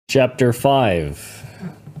Chapter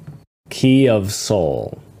 5, Key of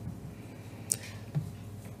Soul.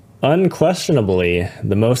 Unquestionably,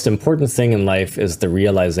 the most important thing in life is the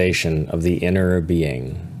realization of the inner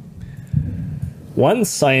being.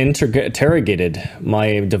 Once I interrogated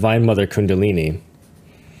my Divine Mother Kundalini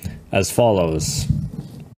as follows.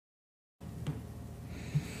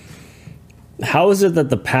 How is it that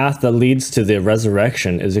the path that leads to the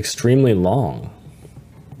resurrection is extremely long?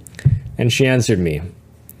 And she answered me,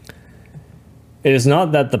 it is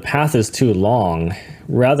not that the path is too long,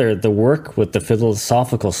 rather the work with the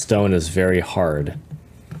philosophical stone is very hard.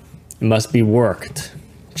 It must be worked,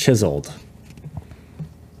 chiseled.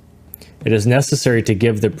 It is necessary to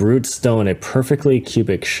give the brute stone a perfectly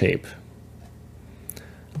cubic shape.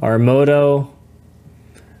 Our motto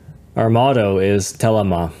is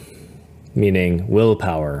telema, meaning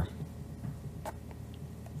willpower.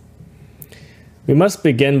 We must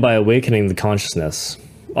begin by awakening the consciousness.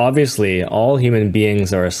 Obviously, all human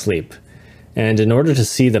beings are asleep, and in order to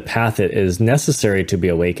see the path, it is necessary to be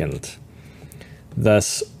awakened.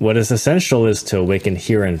 Thus, what is essential is to awaken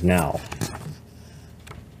here and now.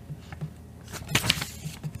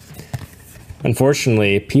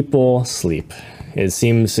 Unfortunately, people sleep. It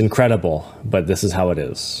seems incredible, but this is how it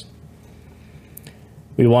is.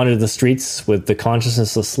 We wander the streets with the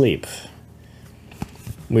consciousness asleep.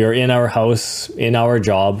 We are in our house, in our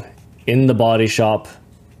job, in the body shop,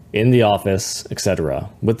 in the office, etc.,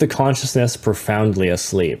 with the consciousness profoundly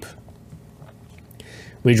asleep.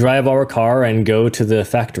 We drive our car and go to the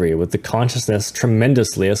factory with the consciousness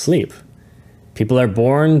tremendously asleep. People are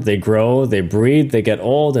born, they grow, they breathe, they get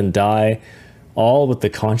old and die, all with the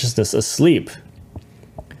consciousness asleep.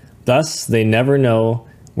 Thus, they never know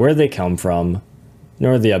where they come from,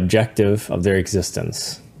 nor the objective of their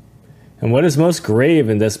existence. And what is most grave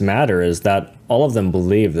in this matter is that all of them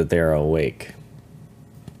believe that they are awake.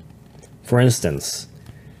 For instance,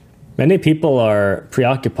 many people are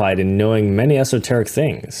preoccupied in knowing many esoteric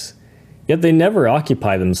things, yet they never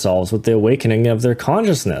occupy themselves with the awakening of their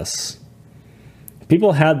consciousness. If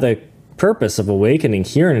people had the purpose of awakening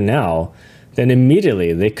here and now, then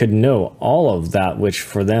immediately they could know all of that which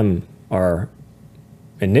for them are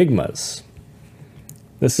enigmas.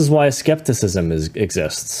 This is why skepticism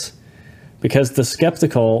exists, because the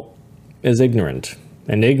skeptical is ignorant.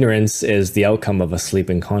 And ignorance is the outcome of a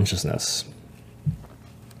sleeping consciousness.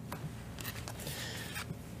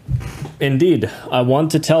 Indeed, I want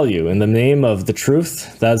to tell you, in the name of the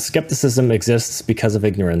truth, that skepticism exists because of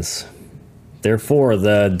ignorance. Therefore,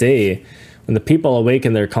 the day when the people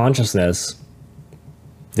awaken their consciousness,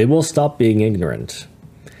 they will stop being ignorant.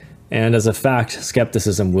 And as a fact,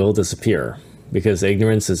 skepticism will disappear, because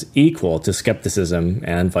ignorance is equal to skepticism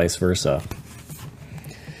and vice versa.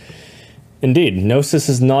 Indeed, Gnosis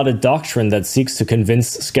is not a doctrine that seeks to convince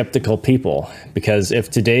skeptical people, because if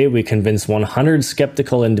today we convince 100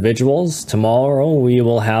 skeptical individuals, tomorrow we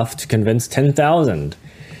will have to convince 10,000.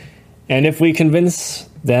 And if we convince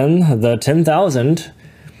then the 10,000,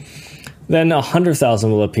 then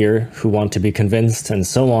 100,000 will appear who want to be convinced, and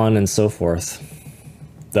so on and so forth.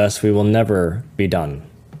 Thus, we will never be done.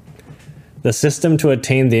 The system to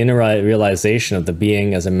attain the inner realization of the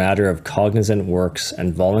being as a matter of cognizant works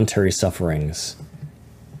and voluntary sufferings.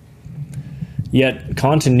 Yet,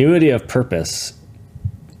 continuity of purpose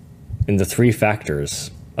in the three factors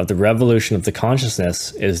of the revolution of the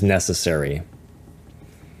consciousness is necessary.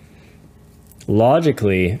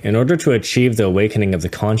 Logically, in order to achieve the awakening of the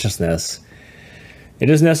consciousness, it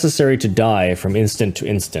is necessary to die from instant to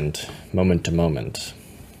instant, moment to moment.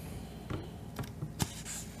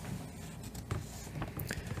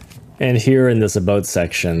 And here in this about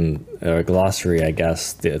section, or glossary, I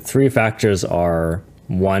guess, the three factors are: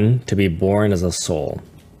 1, to be born as a soul,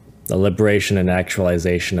 the liberation and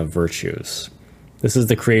actualization of virtues. This is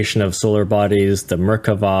the creation of solar bodies, the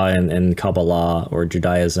Merkava in Kabbalah or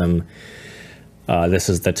Judaism. This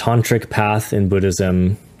is the tantric path in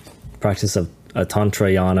Buddhism, practice of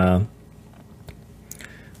Tantrayana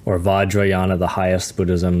or Vajrayana, the highest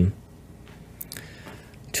Buddhism.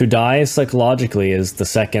 To die psychologically is the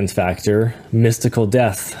second factor. Mystical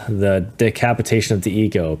death, the decapitation of the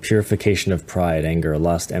ego, purification of pride, anger,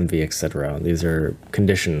 lust, envy, etc. These are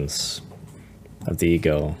conditions of the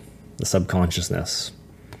ego, the subconsciousness.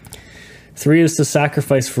 3 is to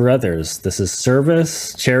sacrifice for others. This is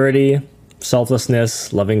service, charity,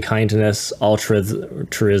 selflessness, loving kindness,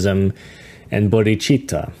 altruism, and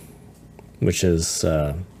bodhicitta, which is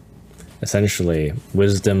essentially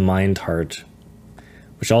wisdom, mind, heart,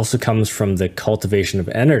 which also comes from the cultivation of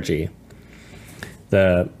energy,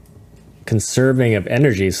 the conserving of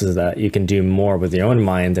energy so that you can do more with your own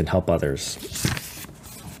mind and help others.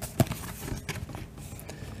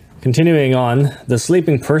 Continuing on, the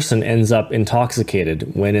sleeping person ends up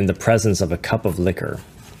intoxicated when in the presence of a cup of liquor.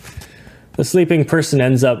 The sleeping person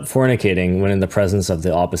ends up fornicating when in the presence of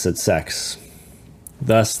the opposite sex.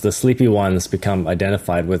 Thus, the sleepy ones become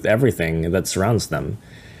identified with everything that surrounds them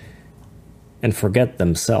and forget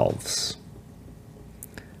themselves.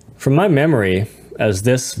 From my memory, at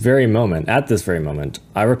this very moment,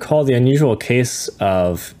 I recall the unusual case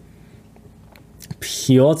of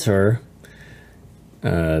Piotr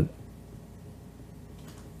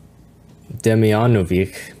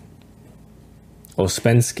Demianovich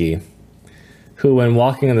Ouspensky, who, when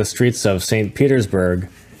walking on the streets of St. Petersburg,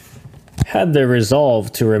 had the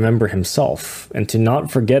resolve to remember himself and to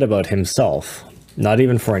not forget about himself, not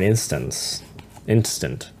even for an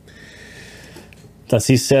instant. Thus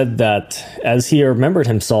he said that as he remembered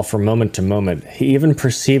himself from moment to moment, he even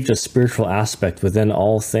perceived a spiritual aspect within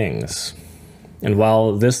all things. And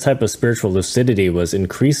while this type of spiritual lucidity was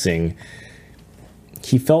increasing,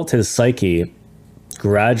 he felt his psyche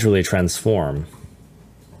gradually transform,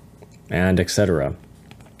 and etc.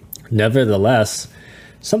 Nevertheless,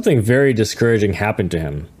 something very discouraging happened to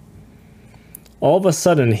him. All of a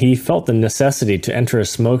sudden, he felt the necessity to enter a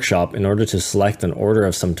smoke shop in order to select an order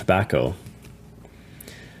of some tobacco.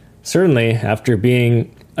 Certainly, after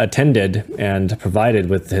being attended and provided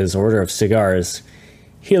with his order of cigars,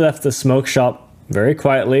 he left the smoke shop very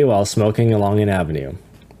quietly while smoking along an avenue.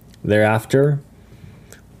 Thereafter,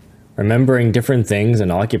 remembering different things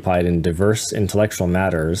and occupied in diverse intellectual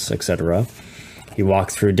matters, etc., he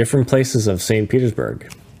walked through different places of St.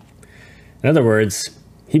 Petersburg. In other words,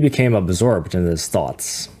 he became absorbed in his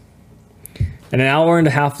thoughts. And an hour and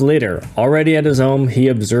a half later, already at his home, he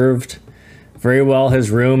observed very well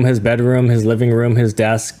his room, his bedroom, his living room, his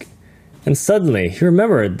desk, and suddenly he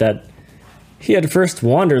remembered that he had first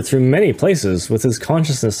wandered through many places with his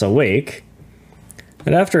consciousness awake,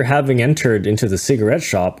 and after having entered into the cigarette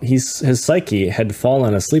shop, his psyche had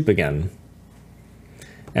fallen asleep again.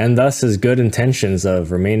 And thus his good intentions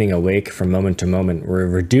of remaining awake from moment to moment were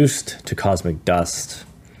reduced to cosmic dust.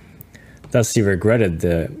 Thus he regretted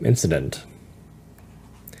the incident.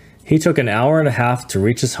 He took an hour and a half to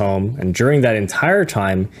reach his home, and during that entire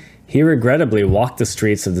time, he regrettably walked the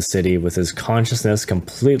streets of the city with his consciousness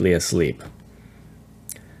completely asleep.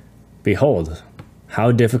 Behold,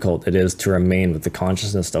 how difficult it is to remain with the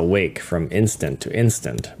consciousness awake from instant to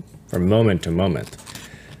instant, from moment to moment,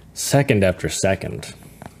 second after second.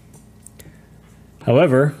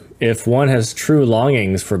 However, if one has true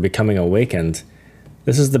longings for becoming awakened,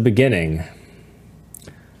 this is the beginning.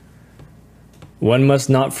 One must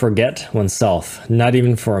not forget oneself, not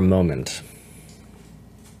even for a moment.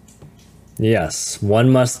 Yes, one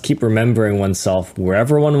must keep remembering oneself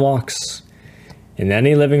wherever one walks, in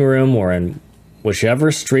any living room or in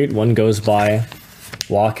whichever street one goes by,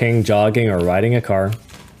 walking, jogging, or riding a car.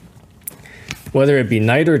 Whether it be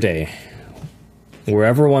night or day,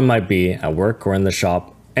 wherever one might be, at work or in the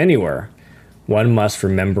shop, anywhere, one must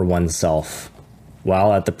remember oneself,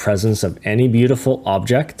 while at the presence of any beautiful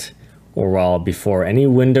object, or while before any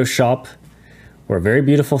window shop, where very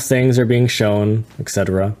beautiful things are being shown,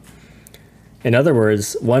 etc. In other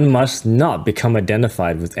words, one must not become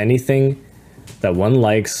identified with anything that one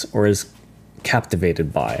likes or is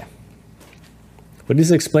captivated by. What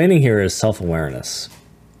he's explaining here is self-awareness.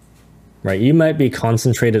 Right? You might be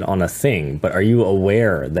concentrated on a thing, but are you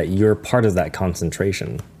aware that you're part of that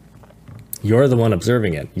concentration? You're the one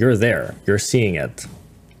observing it. You're there. You're seeing it.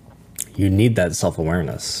 You need that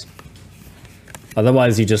self-awareness.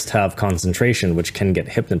 Otherwise, you just have concentration, which can get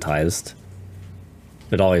hypnotized.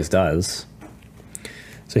 It always does.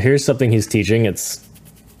 So here's something he's teaching. He's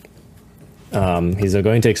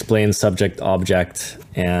going to explain subject, object,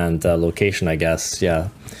 and location, I guess. Yeah.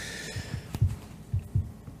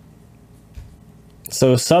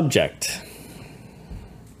 So subject.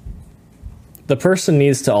 The person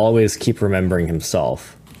needs to always keep remembering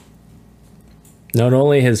himself. Not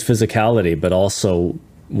only his physicality, but also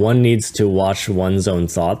one needs to watch one's own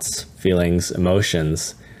thoughts, feelings,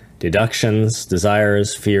 emotions, deductions,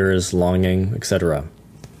 desires, fears, longing, etc.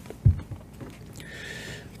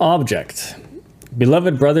 Object.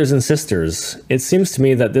 Beloved brothers and sisters, it seems to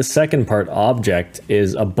me that this second part, object,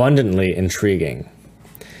 is abundantly intriguing,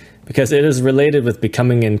 because it is related with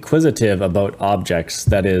becoming inquisitive about objects,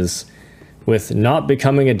 that is, with not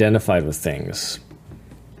becoming identified with things.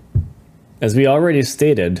 As we already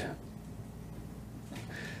stated,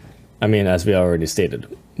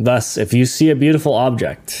 thus, if you see a beautiful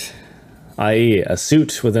object, i.e. a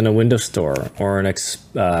suit within a window store or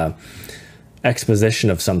an exposition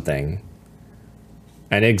of something,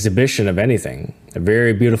 an exhibition of anything, a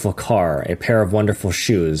very beautiful car, a pair of wonderful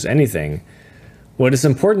shoes, anything, what is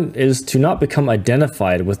important is to not become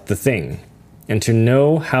identified with the thing, and to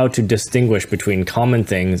know how to distinguish between common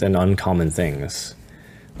things and uncommon things.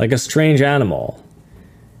 Like a strange animal,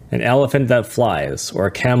 an elephant that flies, or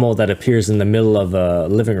a camel that appears in the middle of a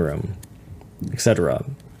living room, etc.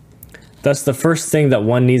 Thus, the first thing that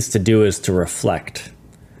one needs to do is to reflect.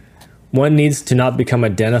 One needs to not become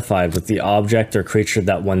identified with the object or creature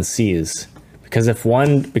that one sees, because if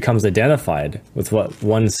one becomes identified with what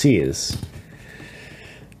one sees,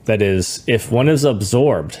 that is, if one is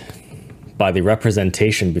absorbed by the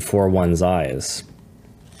representation before one's eyes,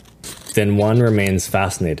 then one remains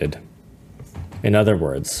fascinated. In other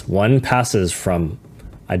words, one passes from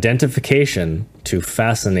identification to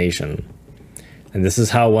fascination. And this is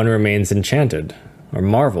how one remains enchanted, or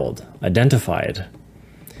marveled, identified.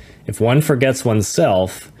 If one forgets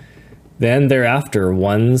oneself, then thereafter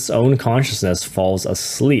one's own consciousness falls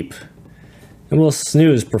asleep and will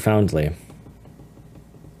snooze profoundly.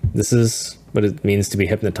 This is what it means to be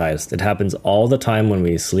hypnotized. It happens all the time when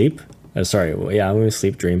we sleep. When we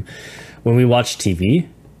sleep, dream. When we watch TV,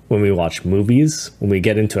 when we watch movies, when we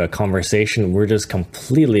get into a conversation, we're just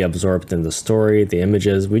completely absorbed in the story, the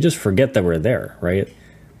images. We just forget that we're there, right?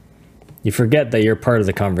 You forget that you're part of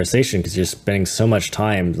the conversation because you're spending so much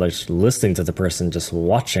time like listening to the person, just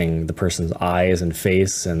watching the person's eyes and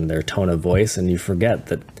face and their tone of voice, and you forget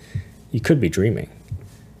that you could be dreaming,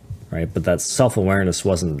 right? But that self-awareness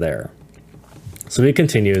wasn't there. So he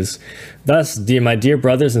continues, thus, my dear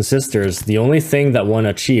brothers and sisters, the only thing that one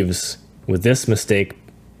achieves with this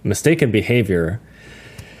mistaken behavior,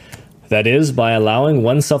 that is, by allowing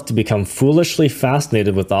oneself to become foolishly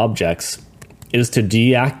fascinated with objects, is to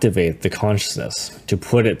deactivate the consciousness, to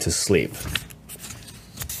put it to sleep.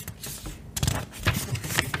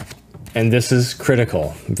 And this is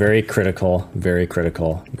critical, very critical, very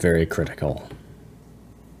critical, very critical.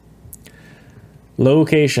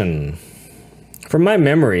 Location. From my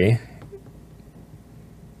memory,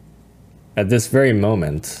 at this very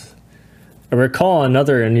moment, I recall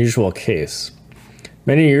another unusual case.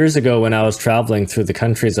 Many years ago when I was traveling through the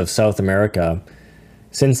countries of South America,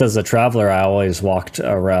 since as a traveler I always walked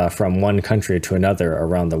from one country to another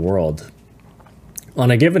around the world.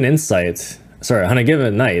 On a given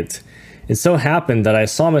night, it so happened that I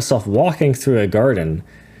saw myself walking through a garden,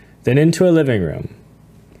 then into a living room,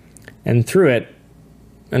 and through it,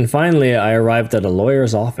 and finally I arrived at a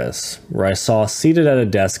lawyer's office, where I saw seated at a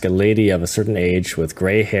desk a lady of a certain age with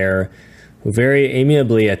gray hair, who very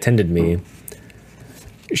amiably attended me.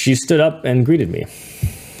 She stood up and greeted me.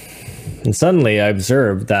 And suddenly I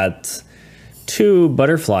observed that 2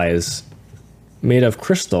 butterflies made of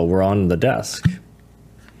crystal were on the desk.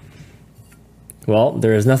 Well,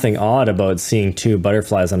 there is nothing odd about seeing 2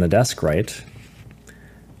 butterflies on a desk, right?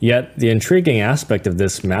 Yet the intriguing aspect of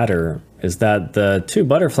this matter is that the 2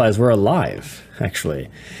 butterflies were alive, actually.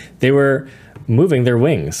 They were moving their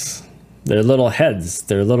wings, their little heads,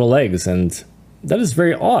 their little legs, and that is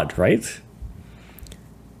very odd, right?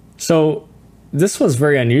 So this was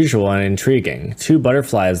very unusual and intriguing. 2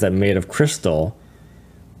 butterflies that made of crystal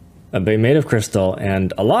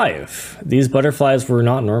and alive. These butterflies were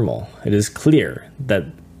not normal. It is clear that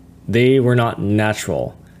they were not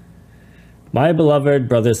natural. My beloved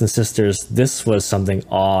brothers and sisters, this was something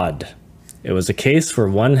odd. It was a case where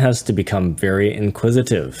one has to become very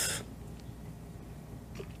inquisitive.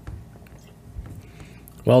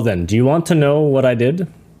 Well then, do you want to know what I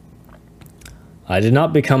did? I did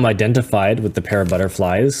not become identified with the pair of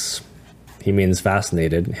butterflies. He means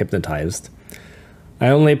fascinated, hypnotized. I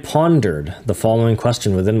only pondered the following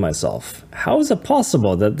question within myself. How is it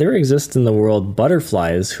possible that there exist in the world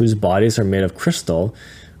butterflies whose bodies are made of crystal,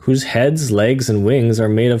 whose heads, legs, and wings are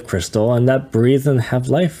made of crystal, and that breathe and have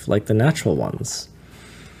life like the natural ones?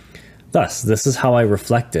 Thus, this is how I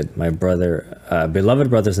reflected, my beloved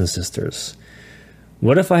brothers and sisters.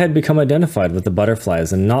 What if I had become identified with the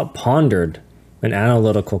butterflies and not pondered an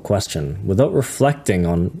analytical question without reflecting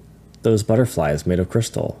on those butterflies made of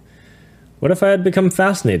crystal? What if I had become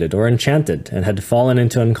fascinated or enchanted and had fallen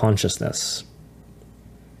into unconsciousness?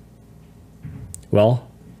 Well,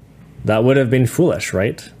 that would have been foolish,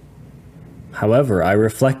 right? However, I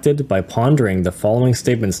reflected by pondering the following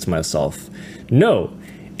statements to myself. No,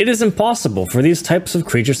 it is impossible for these types of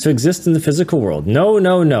creatures to exist in the physical world. No,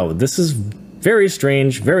 no, no. This is very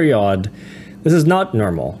strange, very odd. This is not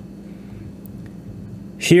normal.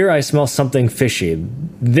 Here I smell something fishy.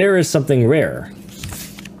 There is something rare.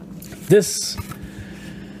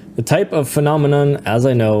 The type of phenomenon, as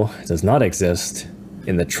I know, does not exist.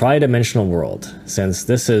 in the tri-dimensional world, since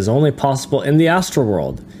this is only possible in the astral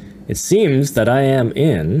world. It seems that I am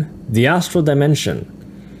in the astral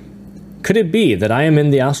dimension. Could it be that I am in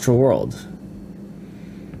the astral world?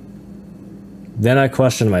 Then I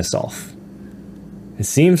questioned myself. It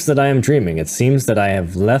seems that I am dreaming. It seems that I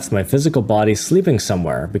have left my physical body sleeping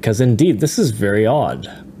somewhere, because indeed this is very odd.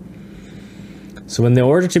 So in the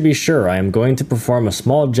order to be sure, I am going to perform a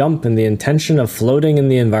small jump in the intention of floating in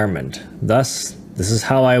the environment. Thus, this is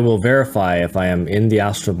how I will verify if I am in the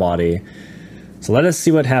astral body. So let us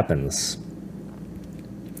see what happens.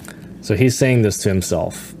 So he's saying this to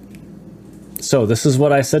himself. So this is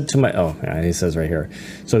what I said to my... Oh, yeah, he says right here.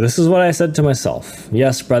 So this is what I said to myself.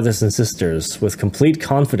 Yes, brothers and sisters, with complete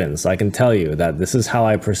confidence, I can tell you that this is how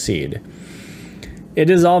I proceed.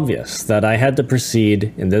 It is obvious that I had to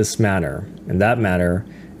proceed in this manner, in that manner,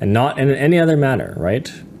 and not in any other manner,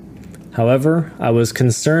 right? However, I was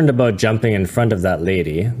concerned about jumping in front of that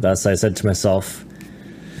lady. Thus I said to myself,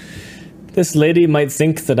 this lady might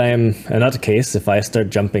think that I am a nutcase if I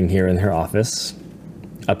start jumping here in her office.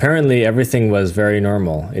 Apparently, everything was very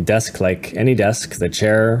normal. A desk like any desk, the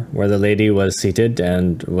chair where the lady was seated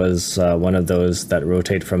and was one of those that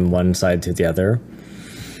rotate from one side to the other.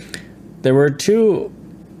 There were two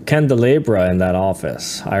candelabra in that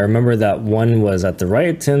office. I remember that one was at the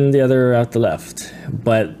right and the other at the left,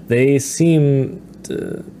 but they seem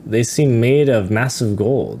made of massive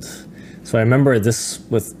gold. So I remember this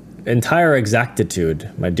with entire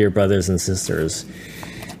exactitude, my dear brothers and sisters.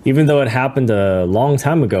 Even though it happened a long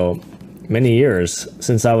time ago, many years,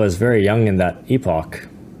 since I was very young in that epoch.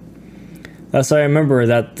 Thus I remember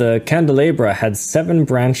that the candelabra had 7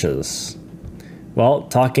 branches. Well,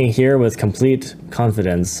 talking here with complete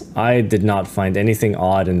confidence, I did not find anything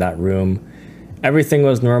odd in that room. Everything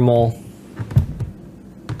was normal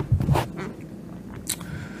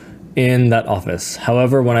in that office.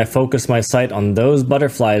 However, when I focused my sight on those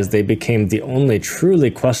butterflies, they became the only truly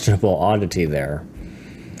questionable oddity there.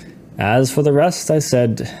 As for the rest, I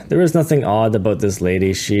said, there is nothing odd about this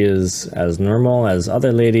lady. She is as normal as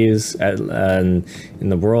other ladies in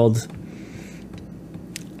the world.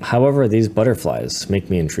 However, these butterflies make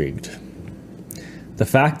me intrigued. The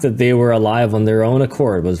fact that they were alive on their own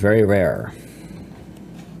accord was very rare.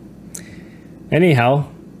 Anyhow,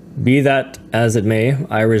 be that as it may,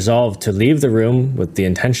 I resolved to leave the room with the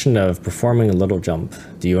intention of performing a little jump.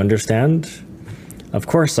 Do you understand? Of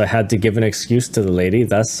course, I had to give an excuse to the lady,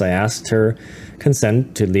 thus I asked her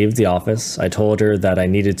consent to leave the office. I told her that I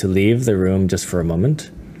needed to leave the room just for a moment,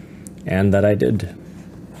 and that I did.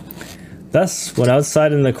 Thus, when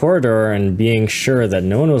outside in the corridor and being sure that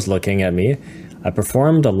no one was looking at me, I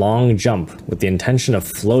performed a long jump with the intention of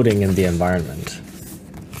floating in the environment.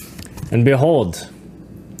 And behold,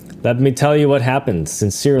 let me tell you what happened.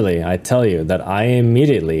 Sincerely, I tell you that I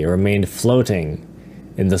immediately remained floating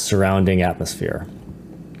in the surrounding atmosphere.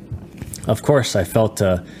 Of course, I felt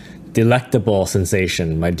a delectable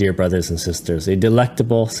sensation, my dear brothers and sisters, a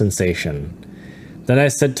delectable sensation. Then I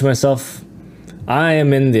said to myself, I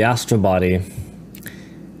am in the astral body.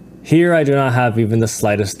 Here I do not have even the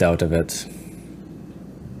slightest doubt of it.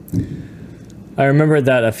 I remember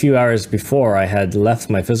that a few hours before I had left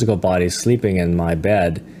my physical body sleeping in my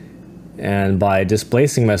bed, and by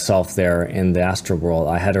displacing myself there in the astral world,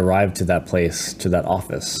 I had arrived to that place, to that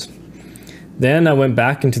office. Then I went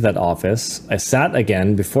back into that office. I sat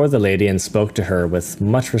again before the lady and spoke to her with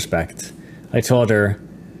much respect. I told her,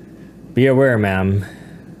 be aware, ma'am,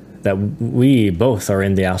 that we both are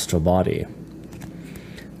in the astral body.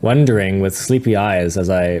 Wondering with sleepy eyes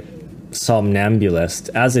as a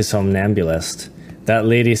somnambulist, that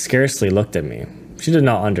lady scarcely looked at me. She did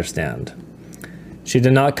not understand. She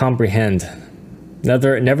did not comprehend.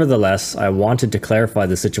 Nevertheless, I wanted to clarify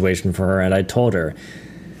the situation for her, and I told her,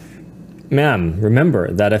 ma'am,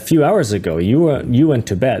 remember that a few hours ago you went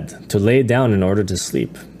to bed to lay down in order to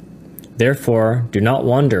sleep. Therefore, do not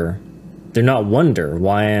wonder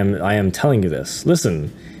why I am telling you this.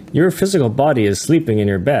 Listen, your physical body is sleeping in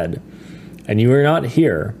your bed, and you are not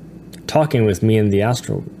here talking with me in the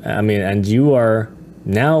astral. And you are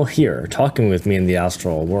now here talking with me in the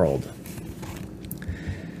astral world.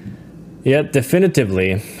 Yet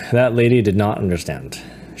definitively, that lady did not understand.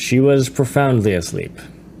 She was profoundly asleep.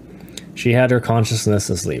 She had her consciousness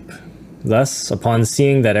asleep. Thus, upon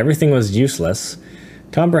seeing that everything was useless,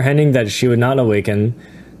 comprehending that she would not awaken,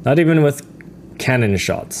 not even with cannon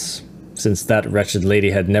shots, since that wretched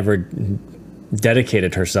lady had never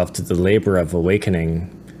dedicated herself to the labor of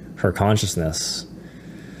awakening her consciousness.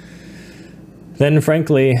 Then,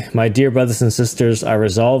 frankly, my dear brothers and sisters, I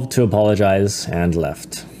resolved to apologize and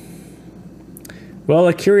left. Well,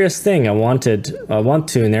 a curious thing I want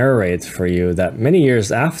to narrate for you that many years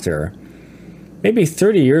after, maybe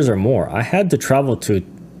 30 years or more, I had to travel to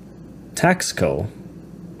Taxco,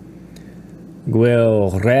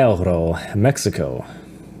 Guerrero, Mexico.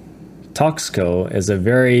 Taxco is a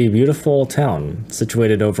very beautiful town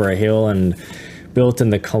situated over a hill and built in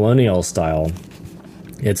the colonial style.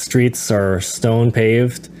 Its streets are stone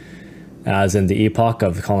paved, as in the epoch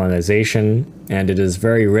of colonization, and it is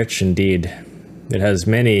very rich indeed. It has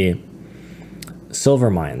many silver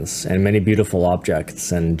mines and many beautiful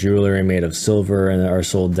objects, and jewelry made of silver are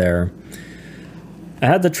sold there. I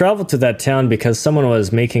had to travel to that town because someone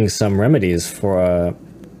was making some remedies for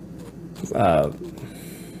oh,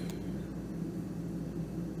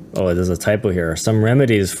 there's a typo here. Some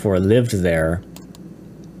remedies for lived there.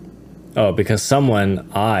 Oh, because someone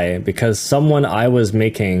I was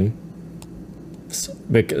making.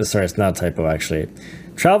 Sorry, it's not a typo actually.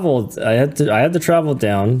 I had to travel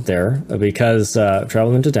down there because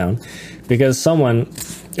travel into town because someone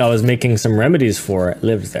I was making some remedies for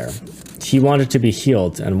lived there. He wanted to be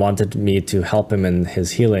healed and wanted me to help him in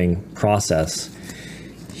his healing process.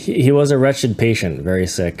 He was a wretched patient, very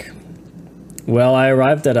sick. Well, I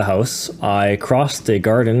arrived at a house. I crossed a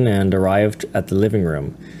garden and arrived at the living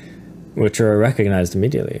room, which I recognized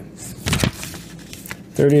immediately.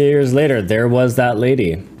 30 years later, there was that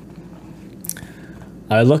lady.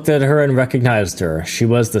 I looked at her and recognized her. She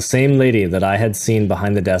was the same lady that I had seen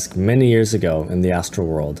behind the desk many years ago in the astral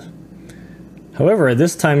world. However,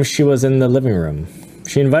 this time she was in the living room.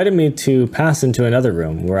 She invited me to pass into another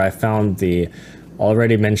room where I found the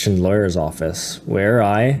already mentioned lawyer's office, where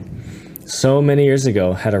I, so many years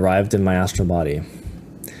ago, had arrived in my astral body.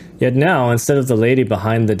 Yet now, instead of the lady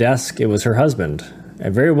behind the desk, it was her husband,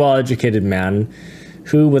 a very well-educated man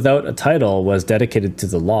who, without a title, was dedicated to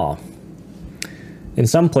the law. In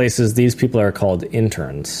some places, these people are called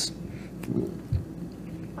interns.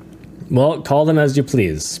 Well, call them as you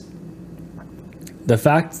please. The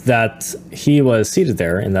fact that he was seated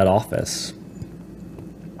there in that office.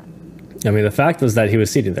 The fact was that he was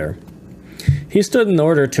seated there. He stood in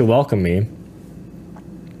order to welcome me,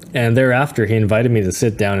 and thereafter he invited me to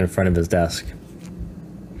sit down in front of his desk.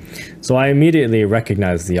 So I immediately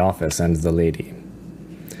recognized the office and the lady.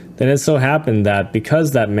 Then it so happened that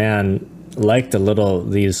because that man liked a little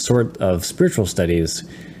these sort of spiritual studies,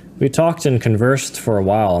 we talked and conversed for a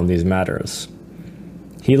while on these matters.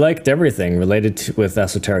 He liked everything related with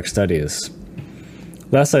esoteric studies.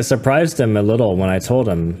 Thus, I surprised him a little when I told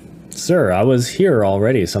him, "Sir, I was here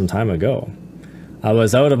already some time ago. I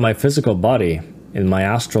was out of my physical body, in my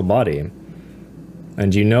astral body.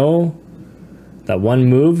 And you know that one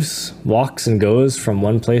moves, walks, and goes from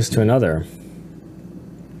one place to another."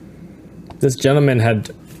 This gentleman had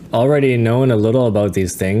already known a little about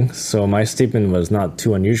these things, so my statement was not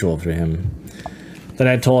too unusual for him. Then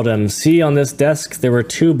I told him, "See, on this desk there were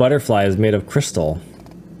 2 butterflies made of crystal.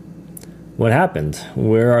 What happened?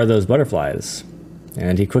 Where are those butterflies?"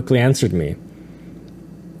 And he quickly answered me.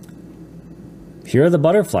 "Here are the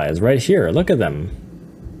butterflies, right here, look at them."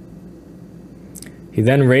 He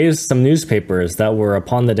then raised some newspapers that were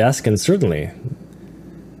upon the desk, and certainly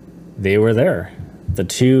they were there. The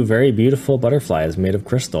 2 very beautiful butterflies made of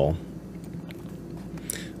crystal.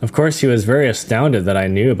 Of course, he was very astounded that I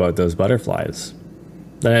knew about those butterflies.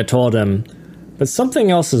 Then I told him, "But something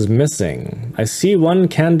else is missing. I see 1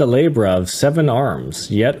 candelabra of 7 arms,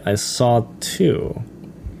 yet I saw 2.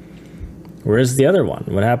 Where is the other one?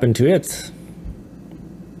 What happened to it?"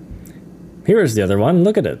 "Here is the other one,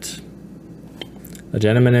 look at it." The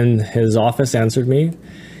gentleman in his office answered me.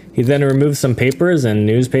 He then removed some papers and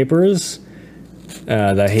newspapers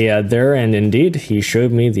that he had there, and indeed, he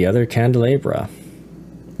showed me the other candelabra.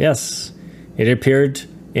 Yes, it appeared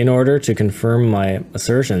in order to confirm my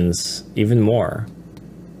assertions even more.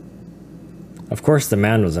 Of course, the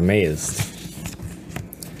man was amazed.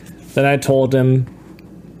 Then I told him,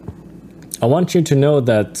 "I want you to know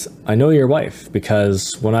that I know your wife,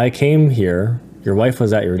 because when I came here, your wife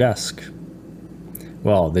was at your desk."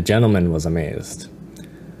 Well, the gentleman was amazed.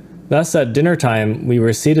 Thus, at dinner time, we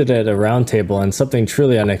were seated at a round table, and something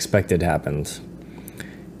truly unexpected happened.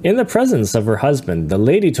 In the presence of her husband, the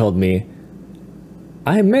lady told me,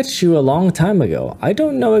 "I met you a long time ago. I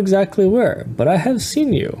don't know exactly where, but I have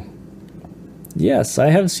seen you." "Yes,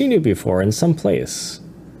 I have seen you before in some place.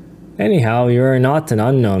 Anyhow, you are not an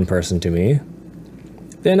unknown person to me."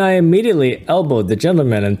 Then I immediately elbowed the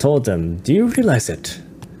gentleman and told him, "Do you realize it?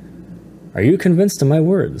 Are you convinced of my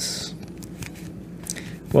words?"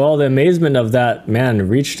 Well, the amazement of that man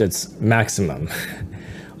reached its maximum.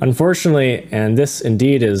 Unfortunately, and this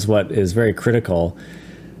indeed is what is very critical,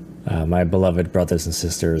 my beloved brothers and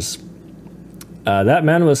sisters. That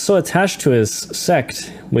man was so attached to his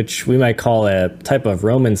sect, which we might call a type of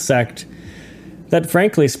Roman sect, that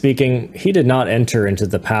frankly speaking, he did not enter into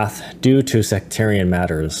the path due to sectarian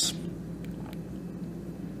matters.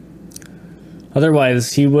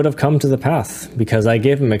 Otherwise, he would have come to the path, because I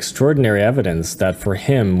gave him extraordinary evidence that for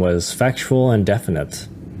him was factual and definite.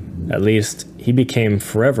 At least, he became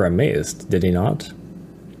forever amazed, did he not?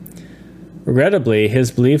 Regrettably,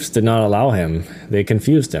 his beliefs did not allow him. They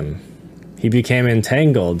confused him. He became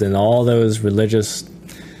entangled in all those religious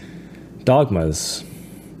dogmas,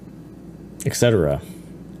 etc.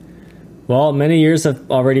 Well, many years have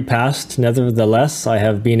already passed. Nevertheless, I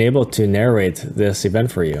have been able to narrate this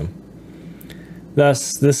event for you.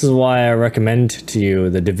 Thus, this is why I recommend to you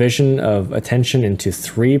the division of attention into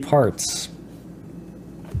 3 parts.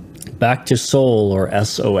 Back to soul, or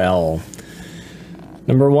SOL.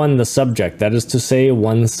 Number 1, the subject, that is to say,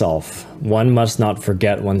 oneself. One must not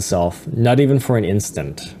forget oneself, not even for an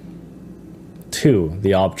instant. 2,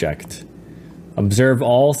 the object. Observe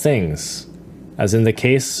all things, as in the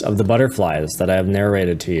case of the butterflies that I have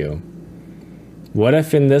narrated to you. What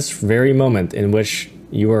if in this very moment in which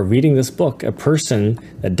you are reading this book, a person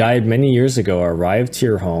that died many years ago arrived to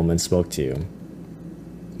your home and spoke to you?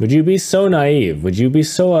 Would you be so naive, would you be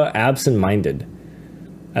so absent-minded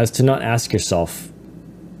as to not ask yourself,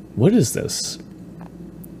 what is this?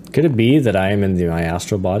 Could it be that I am in my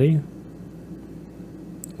astral body?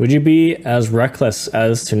 Would you be as reckless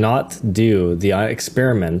as to not do the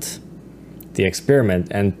experiment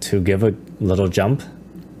and to give a little jump?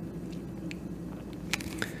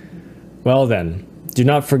 Well then, do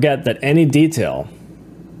not forget that any detail,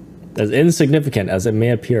 as insignificant as it may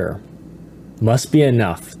appear, must be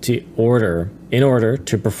enough in order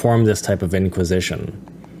to perform this type of inquisition.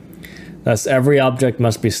 Thus, every object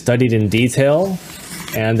must be studied in detail,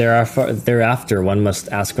 and thereafter one must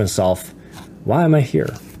ask oneself, why am I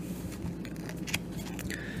here?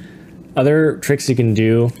 Other tricks you can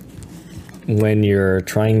do when you're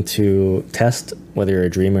trying to test whether you're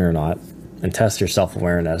dreaming or not, and test your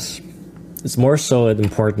self-awareness, it's more so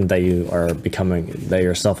important that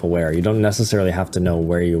you're self-aware. You don't necessarily have to know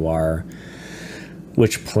where you are,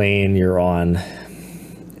 which plane you're on.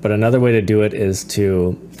 But another way to do it is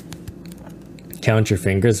to count your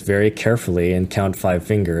fingers very carefully and count 5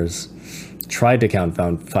 fingers. Try to count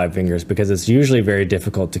 5 fingers, because it's usually very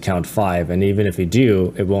difficult to count 5, and even if you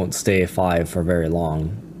do, it won't stay 5 for very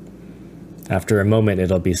long. After a moment,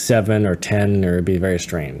 it'll be 7 or 10, or it'll be very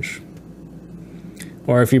strange.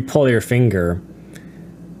 Or if you pull your finger,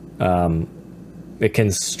 it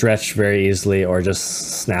can stretch very easily or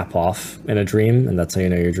just snap off in a dream, and that's how you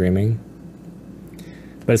know you're dreaming.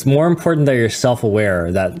 But it's more important that you're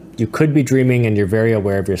self-aware, that you could be dreaming and you're very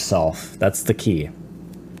aware of yourself. That's the key.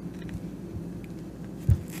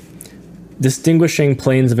 Distinguishing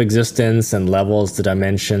planes of existence and levels, the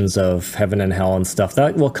dimensions of heaven and hell and stuff,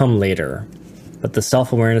 that will come later. But the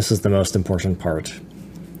self-awareness is the most important part.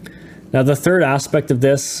 Now, the third aspect of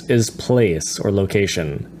this is place or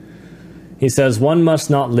location. He says, one must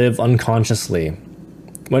not live unconsciously.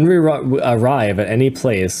 When we arrive at any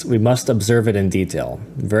place, we must observe it in detail,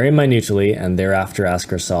 very minutely, and thereafter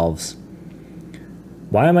ask ourselves,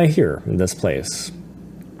 why am I here in this place?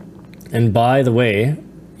 And by the way,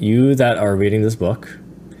 you that are reading this book,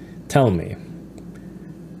 tell me,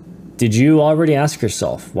 did you already ask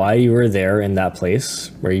yourself why you were there in that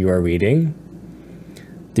place where you are reading?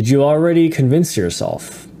 Did you already inconvenience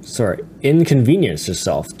yourself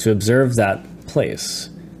to observe that place?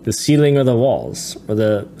 The ceiling or the walls, or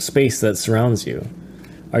the space that surrounds you?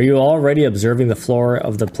 Are you already observing the floor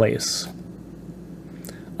of the place?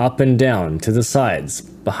 Up and down, to the sides,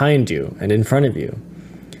 behind you, and in front of you?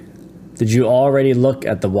 Did you already look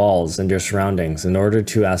at the walls and your surroundings in order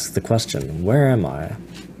to ask the question, where am I?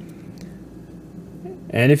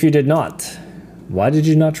 And if you did not, why did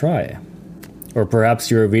you not try? Or perhaps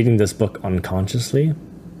you were reading this book unconsciously?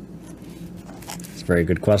 It's a very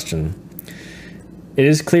good question. It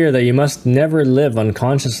is clear that you must never live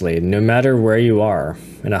unconsciously, no matter where you are,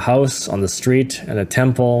 in a house, on the street, in a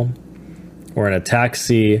temple, or in a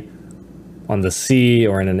taxi, on the sea,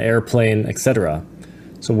 or in an airplane, etc.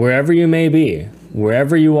 So wherever you may be,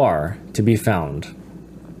 wherever you are to be found,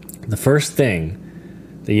 the first thing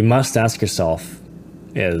that you must ask yourself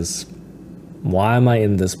is, why am I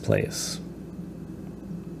in this place?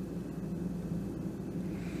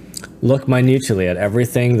 Look minutely at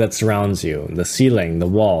everything that surrounds you, the ceiling, the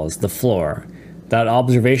walls, the floor. That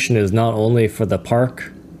observation is not only for the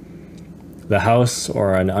park, the house,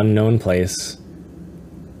 or an unknown place,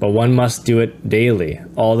 but one must do it daily,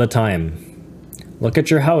 all the time. Look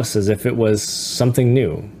at your house as if it was something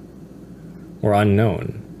new or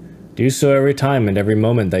unknown. Do so every time and every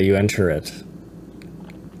moment that you enter it.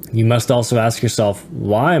 You must also ask yourself,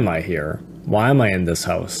 why am I here? Why am I in this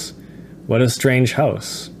house? What a strange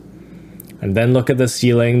house. And then look at the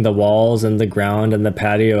ceiling, the walls, and the ground, and the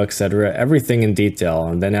patio, etc., everything in detail,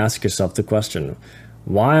 and then ask yourself the question,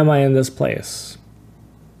 why am I in this place?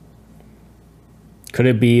 Could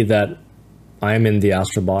it be that I am in the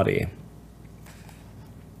astral body?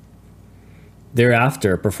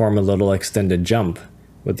 Thereafter, perform a little extended jump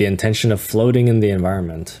with the intention of floating in the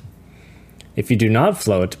environment. If you do not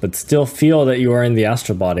float, but still feel that you are in the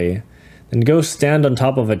astral body, then go stand on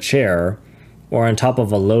top of a chair or on top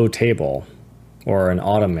of a low table or an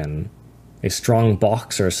ottoman, a strong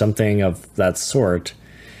box or something of that sort,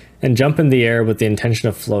 and jump in the air with the intention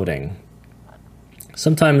of floating.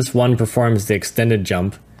 Sometimes one performs the extended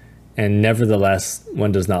jump, and nevertheless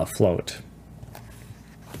one does not float.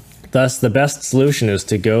 Thus, the best solution is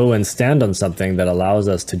to go and stand on something that allows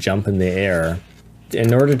us to jump in the air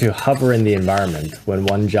in order to hover in the environment when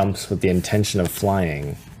one jumps with the intention of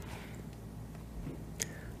flying.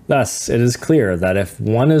 Thus, it is clear that if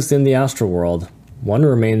one is in the astral world, one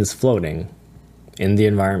remains floating in the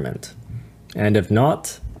environment, and if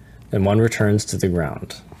not, then one returns to the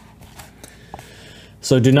ground.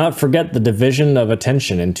 So do not forget the division of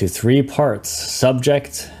attention into 3 parts: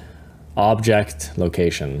 subject, object,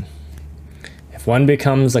 location. If one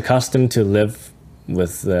becomes accustomed to live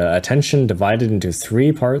with the attention divided into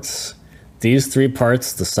 3 parts, these 3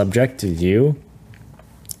 parts, the subject, you,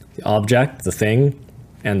 the object, the thing,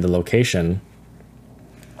 and the location,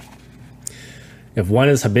 if one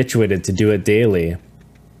is habituated to do it daily,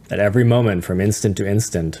 at every moment from instant to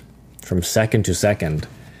instant, from second to second,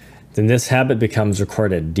 then this habit becomes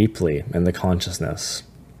recorded deeply in the consciousness.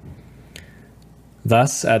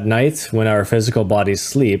 Thus, at night, when our physical body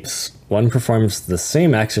sleeps, one performs the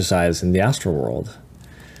same exercise in the astral world.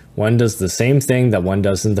 One does the same thing that one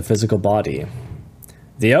does in the physical body.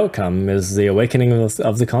 The outcome is the awakening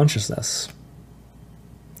of the consciousness.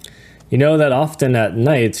 You know that often at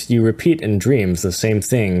night you repeat in dreams the same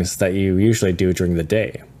things that you usually do during the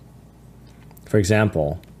day. For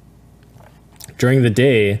example, during the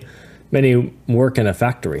day, many work in a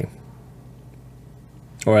factory,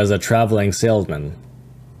 or as a traveling salesman,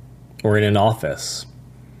 or in an office.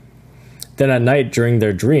 Then at night, during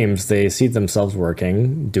their dreams, they see themselves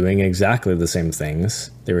working, doing exactly the same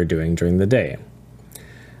things they were doing during the day.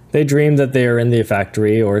 They dream that they are in the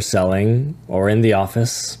factory, or selling, or in the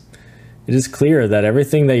office. It is clear that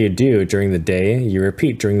everything that you do during the day, you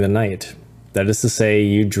repeat during the night. That is to say,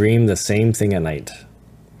 you dream the same thing at night.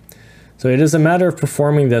 So it is a matter of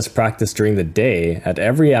performing this practice during the day, at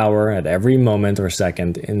every hour, at every moment or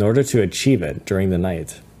second, in order to achieve it during the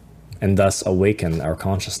night, and thus awaken our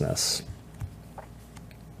consciousness.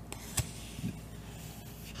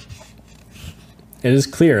 It is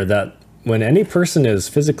clear that when any person is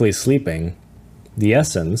physically sleeping, the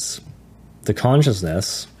essence, the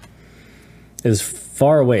consciousness, is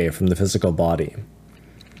far away from the physical body.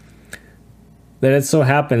 Then it so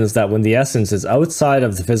happens that when the essence is outside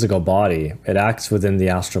of the physical body, it acts within the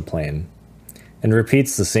astral plane and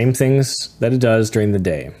repeats the same things that it does during the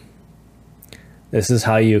day. This is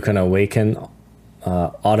how you can awaken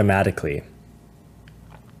automatically,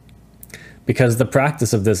 because the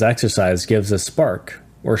practice of this exercise gives a spark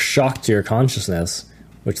or shock to your consciousness,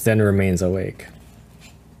 which then remains awake.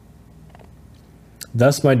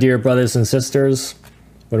 Thus, my dear brothers and sisters,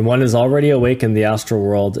 when one is already awake in the astral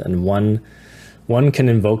world and one can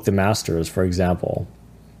invoke the masters, for example.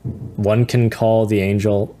 One can call the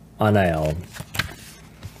angel Anael,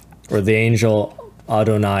 or the angel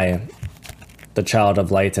Adonai, the child of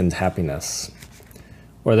light and happiness,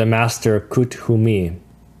 or the master Kuthumi,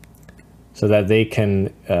 so that they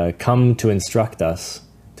can come to instruct us,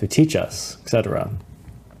 to teach us, etc.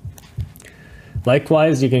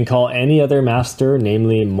 Likewise, you can call any other master,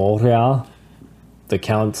 namely Moria, the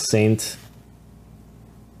Count Saint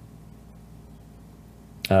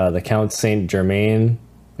Germain,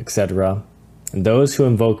 etc. And those who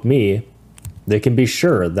invoke me, they can be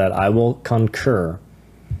sure that I will concur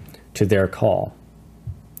to their call.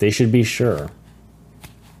 They should be sure.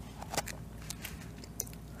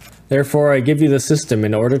 Therefore, I give you the system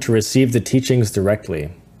in order to receive the teachings directly.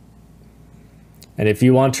 And if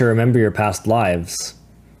you want to remember your past lives,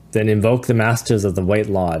 then invoke the masters of the White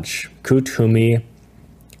Lodge, Kuthumi,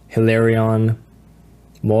 Hilarion,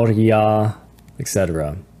 Moria,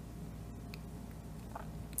 etc.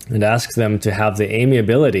 And ask them to have the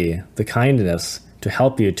amiability, the kindness, to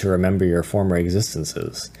help you to remember your former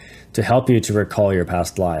existences, to help you to recall your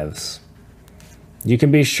past lives. You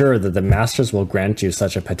can be sure that the masters will grant you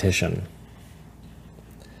such a petition.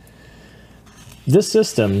 This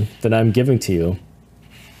system that I'm giving to you,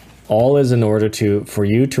 all is in order for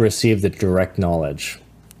you to receive the direct knowledge.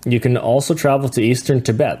 You can also travel to eastern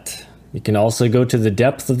Tibet. You can also go to the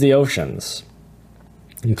depth of the oceans,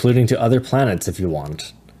 including to other planets if you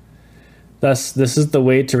want. Thus, this is the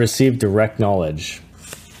way to receive direct knowledge.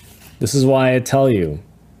 This is why I tell you,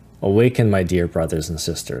 awaken, my dear brothers and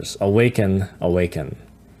sisters. Awaken, awaken.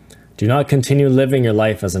 Do not continue living your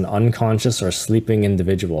life as an unconscious or sleeping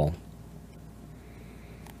individual,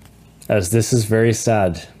 as this is very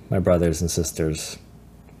sad, my brothers and sisters.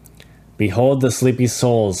 Behold the sleepy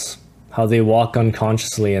souls, how they walk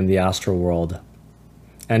unconsciously in the astral world.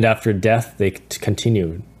 And after death they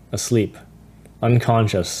continue asleep,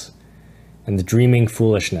 unconscious, and dreaming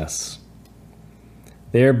foolishness.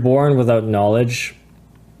 They are born without knowledge.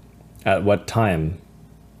 At what time?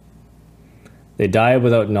 They die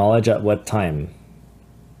without knowledge at what time?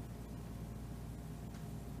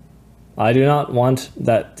 I don't want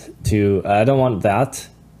that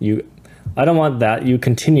you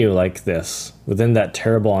continue like this within that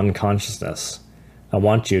terrible unconsciousness. I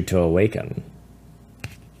want you to awaken.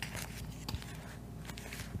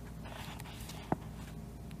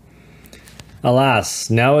 Alas,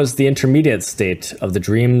 now as the intermediate state of the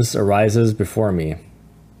dreams arises before me.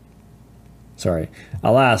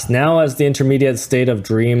 Alas, now as the intermediate state of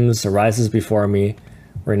dreams arises before me,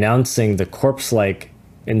 renouncing the corpse-like,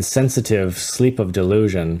 insensitive sleep of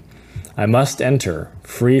delusion, I must enter,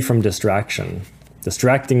 free from distraction,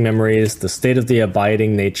 distracting memories, the state of the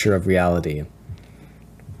abiding nature of reality.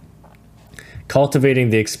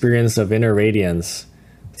 Cultivating the experience of inner radiance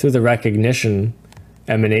through the recognition,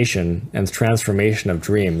 emanation, and transformation of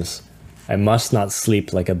dreams, I must not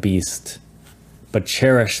sleep like a beast, but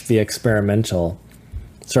cherish the experiential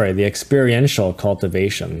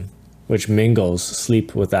cultivation, which mingles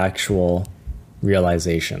sleep with actual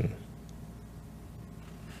realization.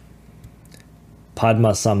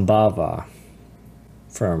 Padmasambhava,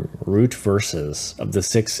 from Root Verses of the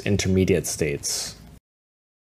 6 Intermediate States.